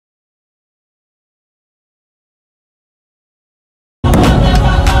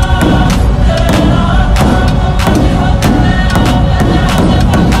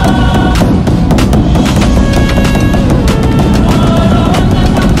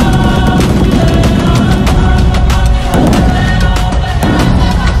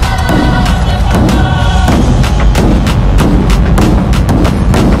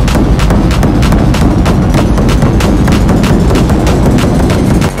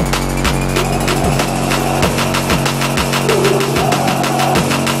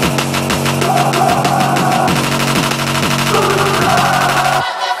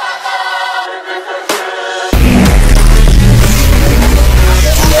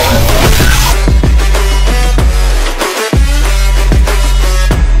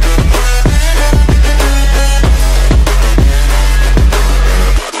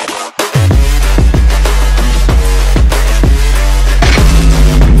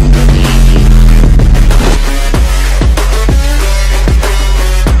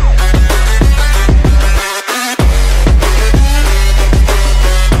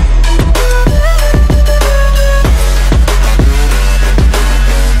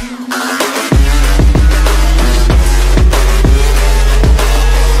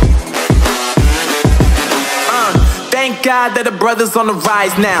God that the brothers on the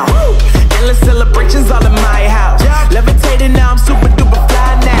rise now. Endless celebrations all in my house. Levitating now, I'm super duper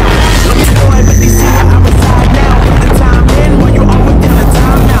fly now. Looking boy, but they see where I reside now. Put the time in while you always get the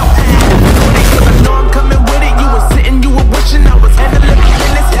time out. Cause I know I'm coming with it. You were sitting, you were wishing I was handling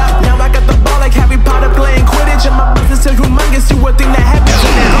business. Now I got the ball like Harry Potter playing Quidditch. And my business is humongous, you would think that happens.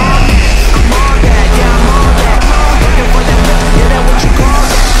 I'm all that, yeah, I'm all that. Looking for that, yeah, that what you call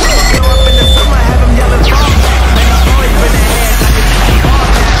that. Blow up in the summer, have them yelling fall. Man, I'm always been ahead like a ball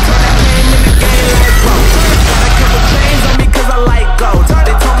that. Turn that game in the game like bro. Got a couple chains on me cause I like gold.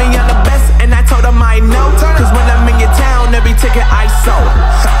 They told me I'm the best and I told them I know. Cause when I'm in your town, every ticket I sold.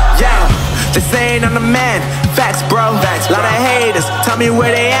 Yeah, they saying I'm the man. Facts, bro. Lot of haters, tell me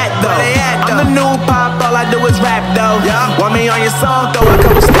where they at though. I'm the new pop, all I do is rap though. Want me on your song, throw a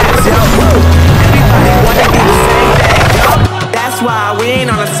couple snaps, yo. Everybody wanna do the same thing, yo. That's why we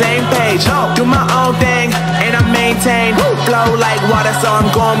ain't on the same page. Do my own thing, and I maintain. Flow like water, so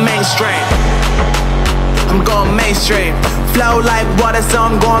I'm going mainstream. I'm going mainstream. Flow like water, so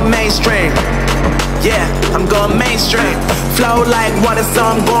I'm going mainstream. Yeah, I'm going mainstream. Flow like water, so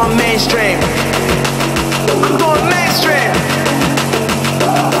I'm going mainstream. I'm going mainstream.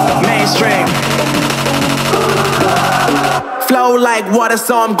 Mainstream. Flow like water,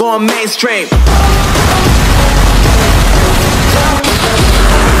 so I'm going mainstream.